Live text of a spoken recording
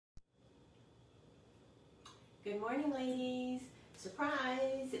Good morning, ladies.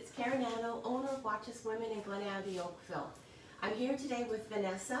 Surprise! It's Karen Anno, owner of Watches Women in Glen Abbey, Oakville. I'm here today with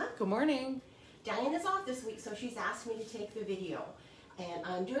Vanessa. Good morning. Diana's off this week, so she's asked me to take the video. And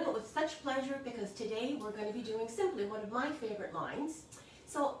I'm doing it with such pleasure because today we're going to be doing Sympli, one of my favorite lines.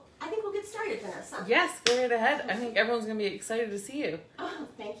 So I think we'll get started, Vanessa. Yes, go right ahead. I think everyone's going to be excited to see you. Oh,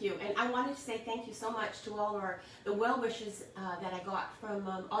 thank you. And I wanted to say thank you so much to all the well wishes that I got from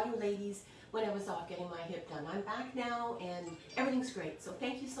all you ladies when I was off getting my hip done. I'm back now and everything's great. So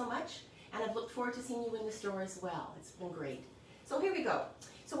thank you so much. And I've looked forward to seeing you in the store as well. It's been great. So here we go.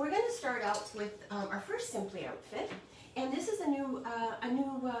 So we're going to start out with our first Sympli outfit. And this is a new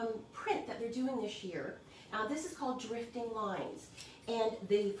print that they're doing this year. This is called Drifting Lines. And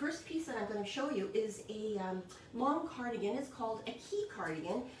the first piece that I'm going to show you is a long cardigan. It's called a key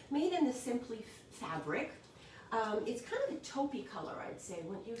cardigan, made in the Sympli fabric. It's kind of a taupey color, I'd say,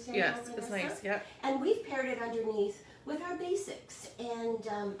 wouldn't you say? Yes, it's nice, yeah. And we've paired it underneath with our basics. And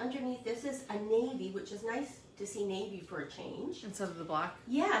underneath this is a navy, which is nice to see navy for a change. Instead of the black?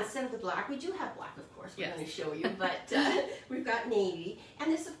 Yeah, instead of the black. We do have black, of course, we're yes. going to show you, but we've got navy.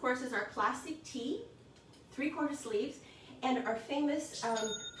 And this, of course, is our classic tee, 3/4 sleeves, and our famous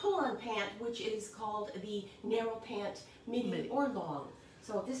pull-on pant, which is called the narrow pant midi or long.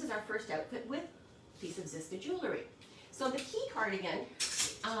 So this is our first outfit with a piece of Ziska jewelry. So the key cardigan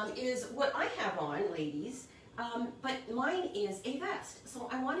is what I have on, ladies, but mine is a vest. So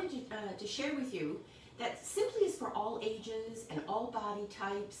I wanted to share with you that Sympli is for all ages and all body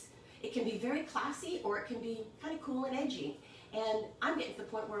types. It can be very classy or it can be kind of cool and edgy. And I'm getting to the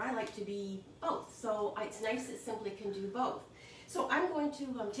point where I like to be both. So it's nice that Sympli can do both. So I'm going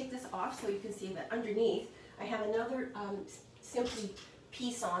to take this off so you can see that underneath I have another Sympli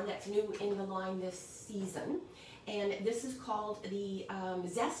piece on that's new in the line this season. And this is called the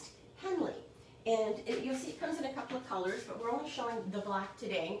Zest Henley. And you'll see it comes in a couple of colors, but we're only showing the black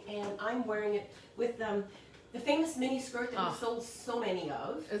today. And I'm wearing it with the famous mini skirt that we've sold so many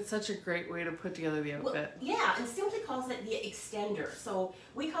of. It's such a great way to put together the outfit. Well, yeah, and Sympli calls it the extender. So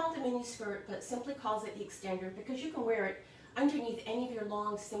we call it the mini skirt, but Sympli calls it the extender because you can wear it underneath any of your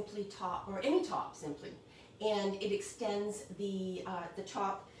long Sympli top, or any top Sympli. And it extends the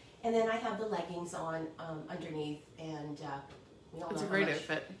top. And then I have the leggings on underneath, and we all it's know a great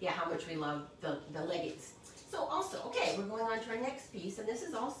outfit. Yeah, how much we love the leggings. So also, okay, we're going on to our next piece, and this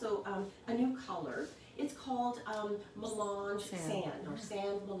is also a new color. It's called Melange Sand, or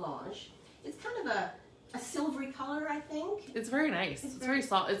Sand Melange. It's kind of a silvery color, I think. It's very nice. It's very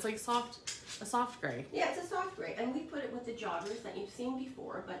soft. It's like a soft gray. Yeah, it's a soft gray, and we put it with the joggers that you've seen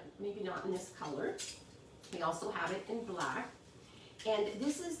before, but maybe not in this color. We also have it in black. And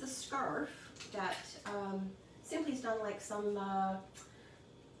this is the scarf that Sympli's done, like some,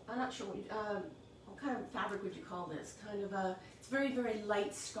 I'm not sure, what kind of fabric would you call this? Kind of it's very, very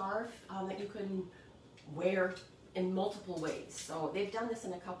light scarf that you can wear in multiple ways. So they've done this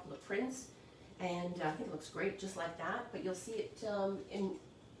in a couple of prints, and I think it looks great just like that, but you'll see it in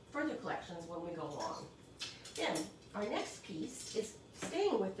further collections when we go along. Then our next piece is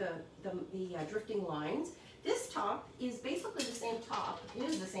staying with the drifting lines. This top is basically the same top. It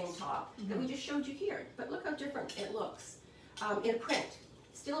is the same top that we just showed you here, but look how different it looks in print.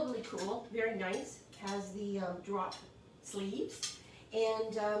 Still really cool, very nice. Has the drop sleeves,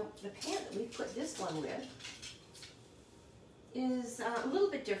 and the pant that we put this one with is a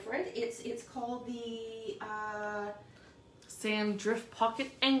little bit different. It's called the Sand Drift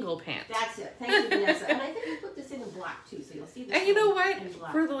Pocket Angle Pant. That's it. Thank you, Vanessa. And I think we put this in black too, so you'll see this. And you know what?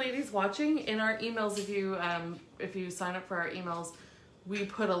 For the ladies watching, in our emails, if you sign up for our emails, we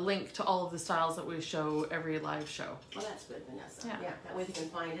put a link to all of the styles that we show every live show. Well, that's good, Vanessa. Yeah. That way they can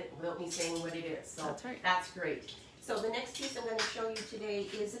find it without me saying what it is. So that's right. That's great. So the next piece I'm going to show you today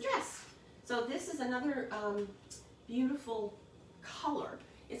is a dress. So this is another beautiful color.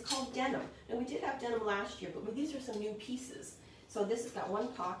 It's called denim. And we did have denim last year, but these are some new pieces. So this has got one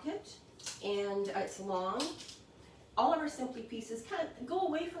pocket, and it's long. All of our Sympli pieces kind of go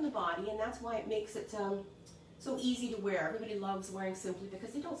away from the body, and that's why it makes it so easy to wear. Everybody loves wearing Sympli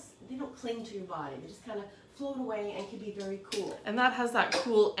because they don't cling to your body. They just kind of float away and can be very cool. And that has that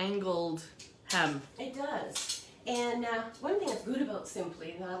cool angled hem. It does. And one thing that's good about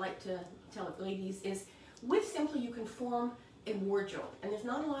Sympli that I like to tell ladies is with Sympli you can form a wardrobe, and there's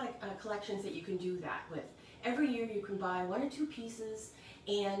not a lot of collections that you can do that with. Every year you can buy 1 or 2 pieces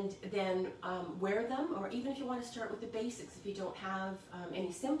and then wear them, or even if you want to start with the basics if you don't have any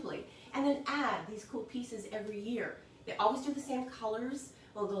Sympli, and then add these cool pieces every year. They always do the same colors.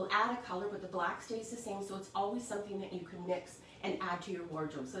 Well, they'll add a color, but the black stays the same, so it's always something that you can mix and add to your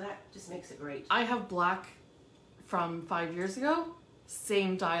wardrobe. So that just makes it great. I have black from 5 years ago,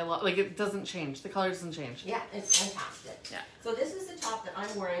 same dialogue. Like, it doesn't change. The color doesn't change. Yeah, it's fantastic. Yeah. So this is the top that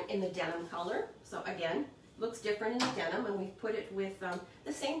I'm wearing in the denim color. So again, looks different in the denim, and we've put it with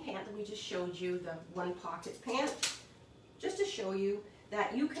the same pant that we just showed you, the one pocket pant, just to show you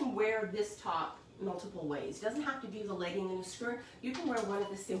that you can wear this top multiple ways. It doesn't have to be the legging and the skirt. You can wear one of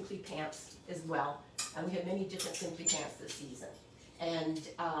the Sympli pants as well. And we have many different Sympli pants this season. And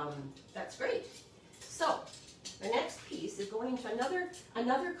that's great. So the next piece is going into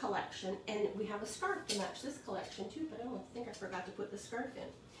another collection, and we have a scarf to match this collection too, but I think I forgot to put the scarf in.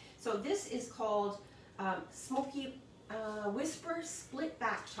 So this is called Smoky Whisper Split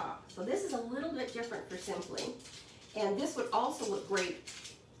Back Top. So this is a little bit different for Sympli, and this would also look great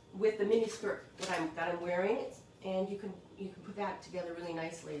with the mini skirt that I'm wearing, and you can put that together really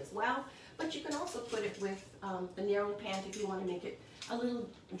nicely as well. But you can also put it with the narrow pant if you want to make it a little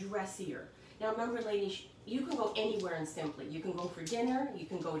dressier. Now remember, ladies, you can go anywhere in Sympli. You can go for dinner, you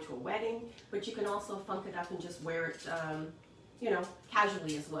can go to a wedding, but you can also funk it up and just wear it, you know,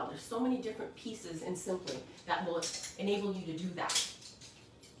 casually as well. There's so many different pieces in Sympli that will enable you to do that.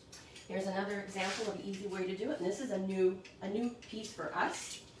 Here's another example of an easy way to do it, and this is a new piece for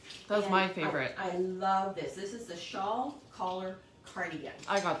us. That's my favorite. I love this. This is the shawl collar cardigan.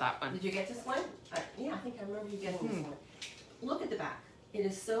 I got that one. Did you get this one? Yeah, I think I remember you getting this one. Look at the back. It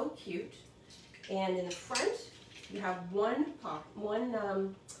is so cute. And in the front, you have we have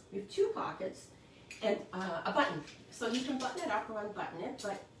two pockets and a button. So you can button it up or unbutton it,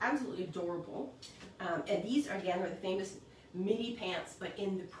 but absolutely adorable. And these, again, are the famous midi pants, but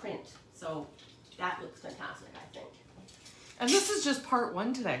in the print. So that looks fantastic, I think. And this is just part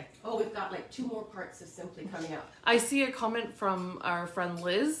one today. Oh, we've got like 2 more parts of Sympli coming up. I see a comment from our friend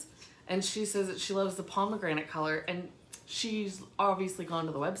Liz, and she says that she loves the pomegranate color, and she's obviously gone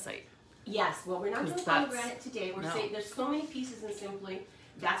to the website. Yes, well, we're not doing pomegranate today. We're saying there's so many pieces in Sympli.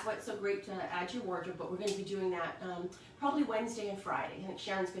 That's why it's so great to add to your wardrobe, but we're going to be doing that probably Wednesday and Friday. I think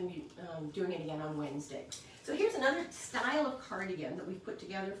Sharon's going to be doing it again on Wednesday. So here's another style of cardigan that we've put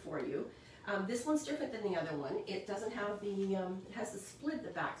together for you. This one's different than the other one. It doesn't have the, it has the split at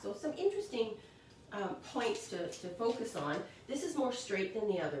the back. So some interesting points to focus on. This is more straight than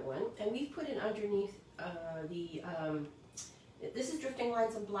the other one, and we've put it underneath this is drifting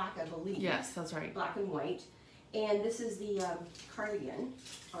lines in black, I believe. Yes, that's right. Black and white. And this is the cardigan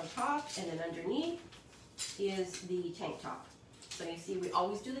on top, and then underneath is the tank top. So you see, we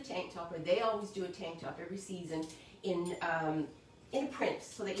always do the tank top, or they always do a tank top every season in print,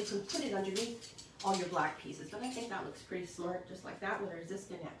 so that you can put it underneath all your black pieces. But I think that looks pretty smart, just like that, with a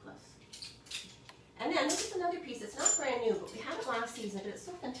resistant necklace. And then this is another piece. It's not brand new, but we had it last season, but it's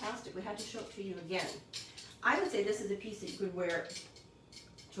so fantastic we had to show it to you again. I would say this is a piece that you could wear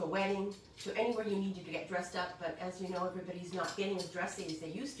to a wedding, to anywhere you need to get dressed up, but as you know, everybody's not getting as dressy as they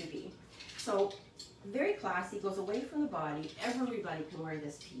used to be. So very classy, goes away from the body. Everybody can wear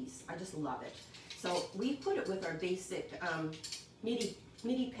this piece. I just love it. So we put it with our basic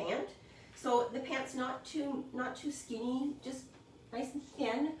midi pant. So the pant's not too skinny, just nice and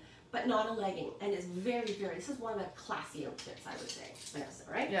thin, but not a legging. And it's very, very, this is one of the classy outfits, I would say, Vanessa,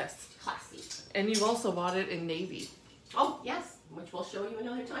 right? Yes. Classy. And you also bought it in navy. Oh, yes, which we'll show you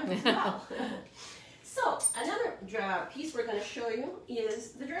another time as well. So another piece we're going to show you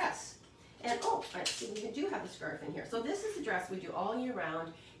is the dress. And oh, let's see, we do have the scarf in here. So this is the dress we do all year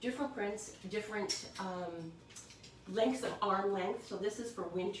round. Different prints, different lengths of arm length. So this is for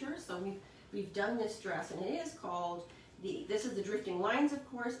winter. So we've done this dress, and it is called this is the drifting lines, of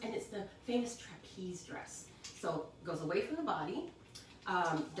course, and it's the famous trapeze dress. So it goes away from the body,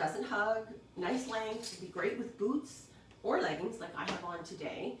 doesn't hug, nice length, would be great with boots or leggings like I have on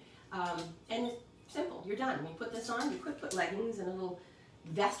today. And it's simple, you're done. When you put this on, you could put leggings and a little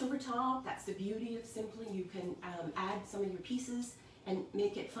vest over top. That's the beauty of Sympli. You can add some of your pieces and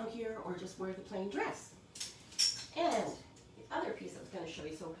make it funkier, or just wear the plain dress. And the other piece I was going to show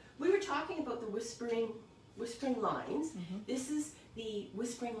you, so we were talking about the whispering lines. This is the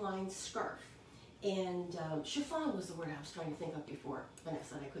whispering lines scarf. And chiffon was the word I was trying to think of before,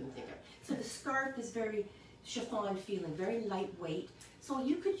 Vanessa, that I couldn't think of. So the scarf is very chiffon feeling, very lightweight. So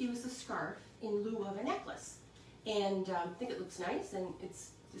you could use the scarf in lieu of a necklace. And I think it looks nice, and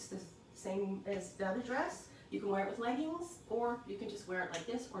it's just the same as the other dress. You can wear it with leggings, or you can just wear it like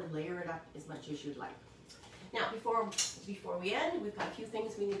this, or layer it up as much as you'd like. Now, before we end, we've got a few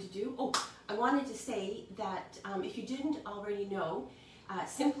things we need to do. Oh, I wanted to say that if you didn't already know,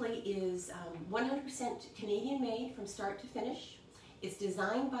 Sympli is 100% Canadian made from start to finish. It's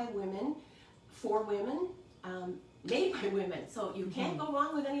designed by women, for women, made by women. So you can't go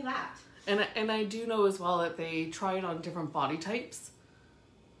wrong with any of that. And I do know as well that they try it on different body types.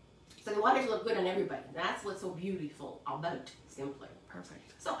 So they want it to look good on everybody. That's what's so beautiful about Sympli. Perfect.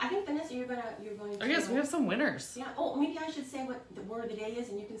 So I think, Vanessa, you're going to... Oh yes, we have some winners. Yeah. Oh, maybe I should say what the word of the day is,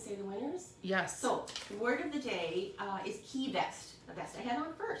 and you can say the winners. Yes. So the word of the day is key vest. The vest I had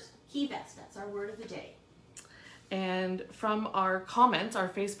on first. Key vest. That's our word of the day. And from our comments, our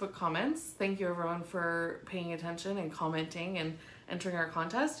Facebook comments, thank you everyone for paying attention and commenting and entering our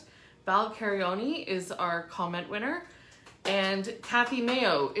contest. Val Carioni is our comment winner, and Kathy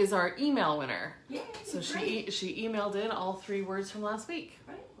Mayo is our email winner. Yay, so great. she emailed in all 3 words from last week.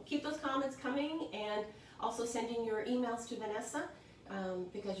 Right. Well, keep those comments coming, and also sending your emails to Vanessa,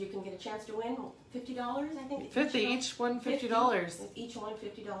 because you can get a chance to win $50. I think. 50 each one $50. Each one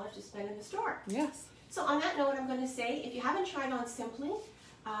 $50 to spend in the store. Yes. So on that note, I'm going to say, if you haven't tried on Sympli,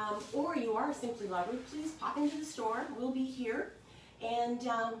 or you are a Sympli lover, please pop into the store. We'll be here, and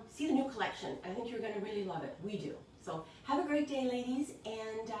see the new collection. I think you're going to really love it. We do. So have a great day, ladies,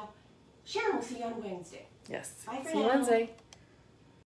 and Sharon will see you on Wednesday. Yes. Bye for See you now. Wednesday.